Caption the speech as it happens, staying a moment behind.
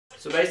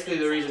So basically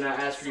the reason I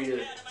asked for you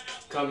to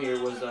come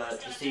here was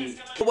to see.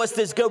 What's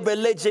this good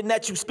religion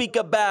that you speak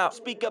about?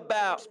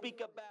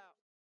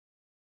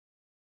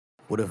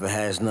 What if it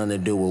has nothing to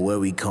do with where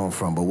we come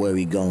from, but where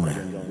we going?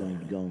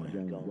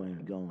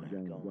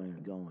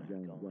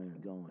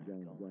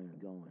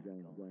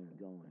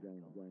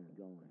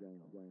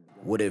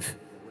 What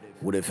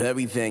if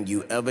everything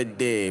you ever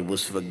did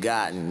was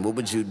forgotten? What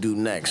would you do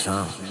next,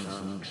 huh?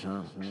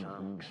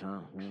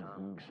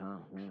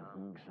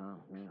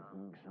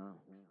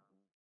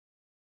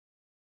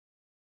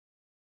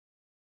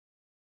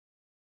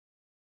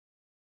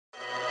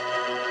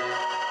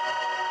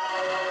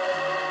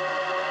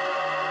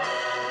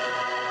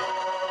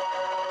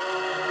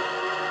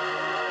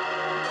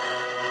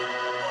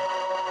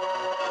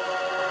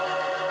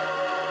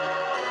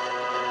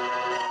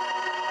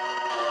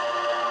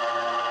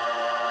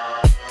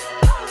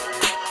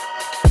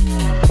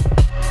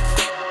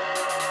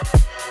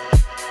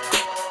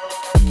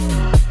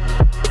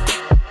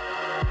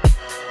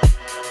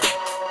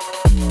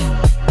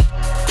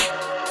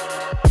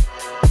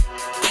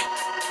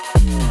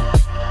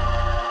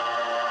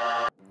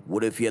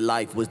 What if your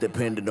life was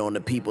dependent on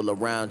the people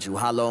around you?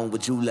 How long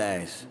would you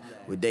last?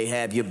 Would they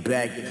have your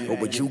back, or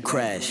would you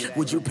crash?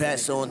 Would you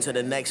pass on to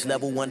the next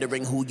level,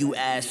 wondering who you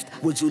asked?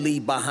 Would you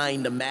leave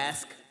behind the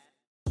mask?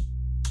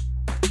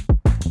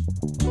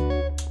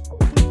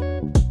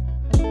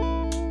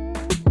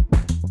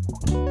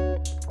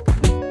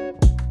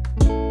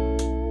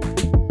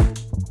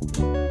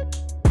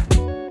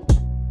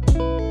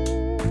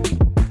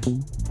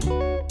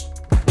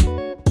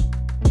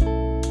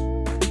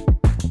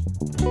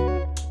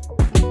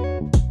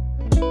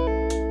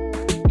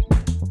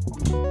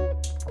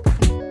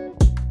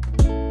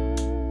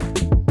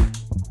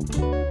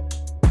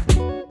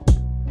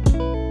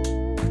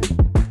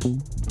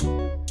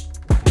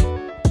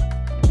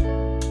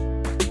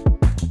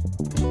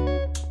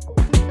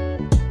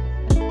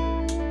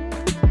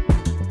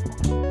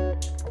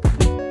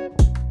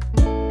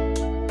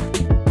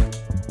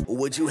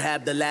 Would you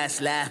have the last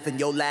laugh and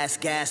your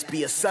last gasp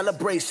be a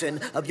celebration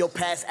of your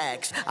past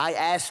acts? I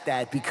ask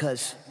that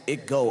because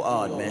it go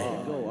hard,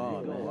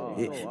 man.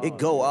 It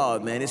go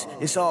hard, man.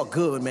 It's all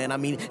good, man. I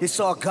mean, it's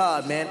all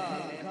God, man.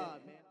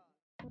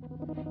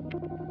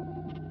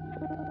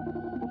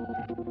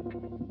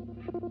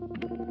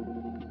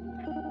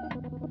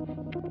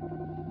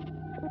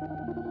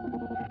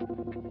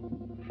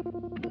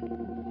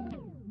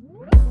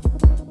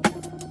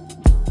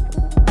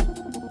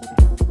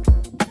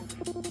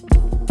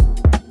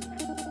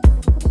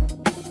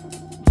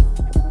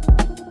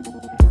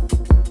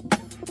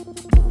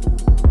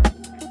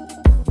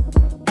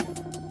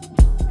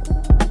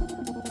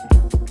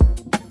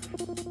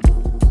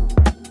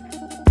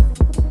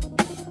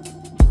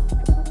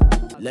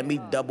 Let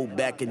me double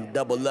back and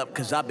double up,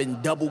 cause I've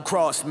been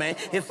double-crossed, man.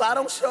 If I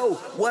don't show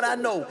what I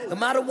know,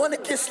 am I the one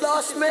that gets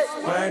lost, man?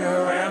 Word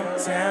around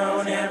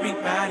town,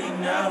 everybody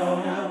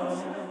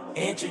knows.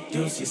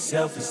 Introduce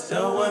yourself as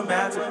though I'm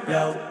about to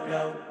blow.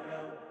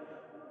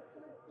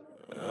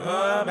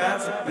 Oh, I'm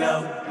about to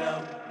blow.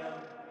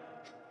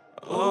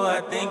 Oh,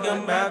 I think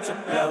I'm about to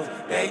blow.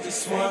 They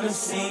just wanna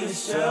see the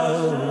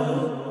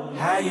show.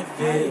 How you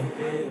feel?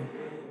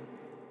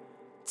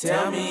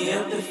 Tell me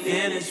if the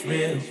feel is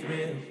real.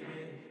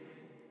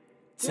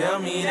 Tell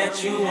me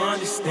that you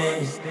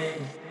understand.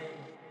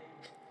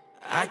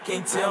 I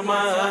can't tell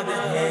my other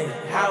hand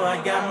how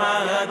I got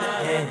my other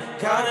hand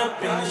caught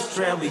up in this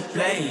trail we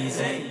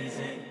blazing.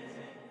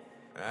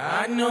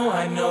 I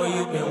know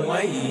you've been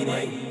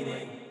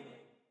waiting.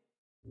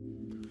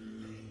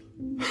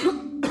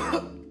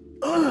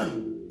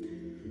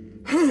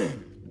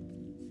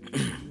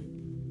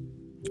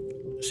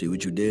 See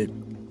what you did?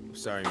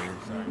 Sorry, man.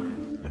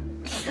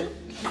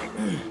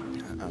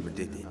 I'm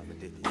addicted.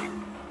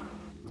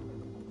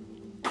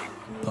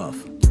 Puff.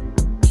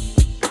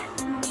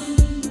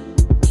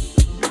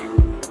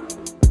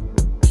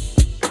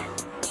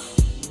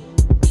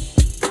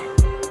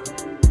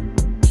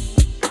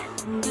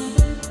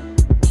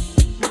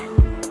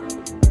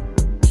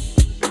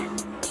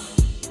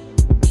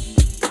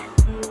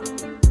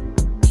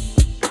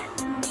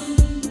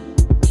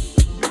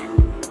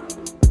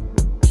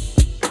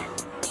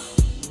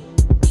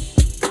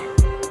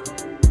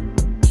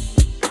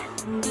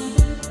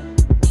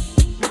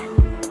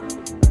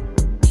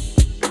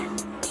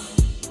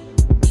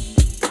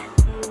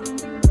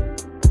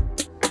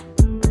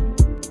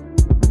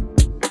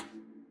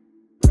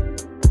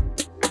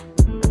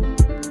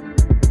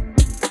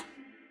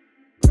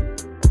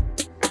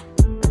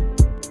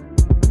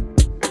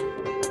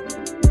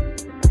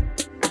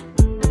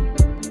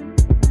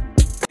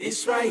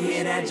 This right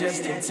here, that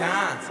just in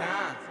time.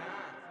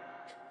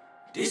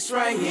 This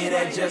right here,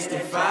 that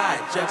justified.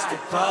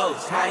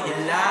 Juxtapose how you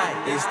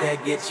lie. This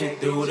that get you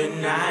through the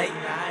night.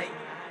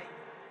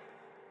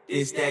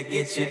 This that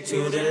get you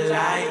to the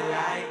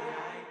light.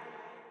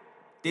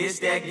 This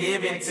that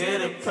giving to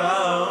the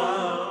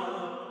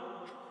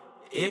pole.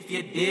 If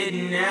you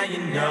didn't, now you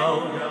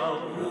know.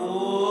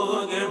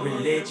 Ooh, good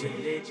religion.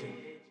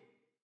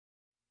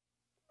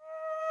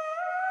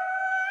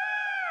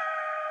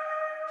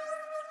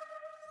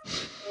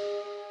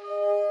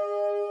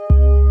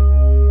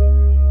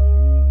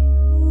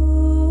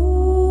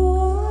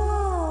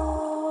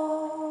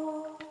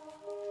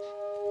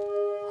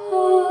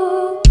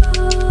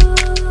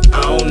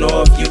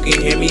 you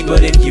can hear me,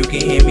 but if you can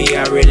hear me,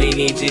 I really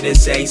need you to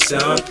say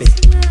something.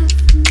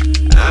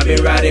 I've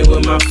been riding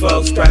with my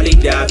folks, probably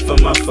died for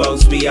my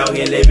folks. We out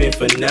here living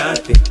for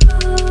nothing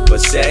but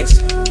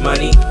sex,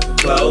 money,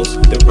 clothes,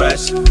 the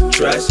rush,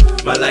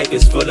 trust. My life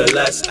is full of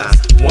lust. I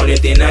want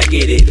it, then I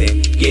get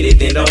it,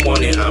 then don't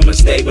want it. I'm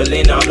unstable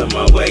in all of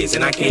my ways,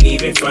 and I can't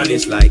even front.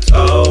 It's like,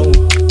 oh,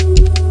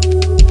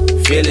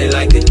 feeling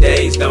like the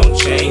days don't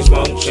change,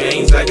 won't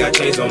change. I got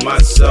chains on my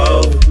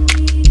soul,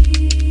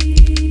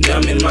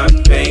 numbing my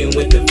pain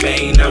with the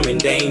vein. I'm in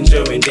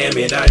danger, and damn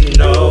it, I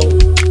know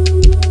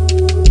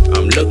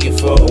I'm looking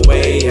for a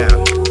way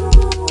out.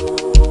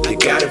 You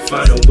gotta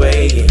find a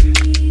way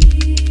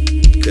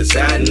in, 'cause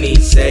I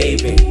need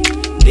saving.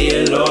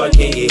 Dear Lord,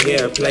 can you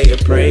hear a player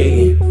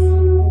praying?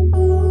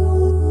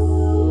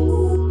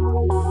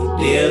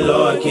 Dear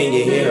Lord, can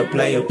you hear a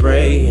player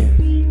praying?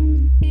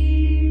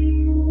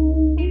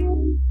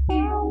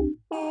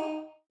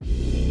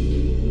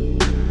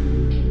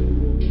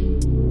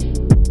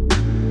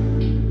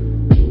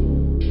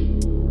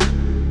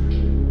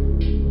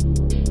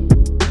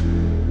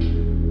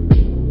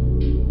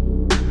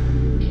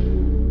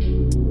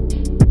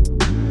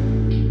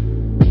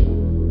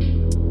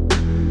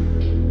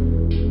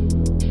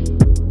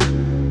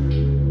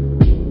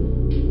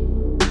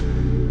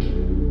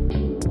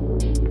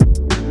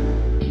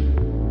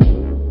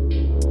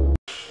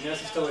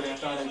 That's the story I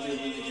found I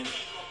did with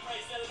it.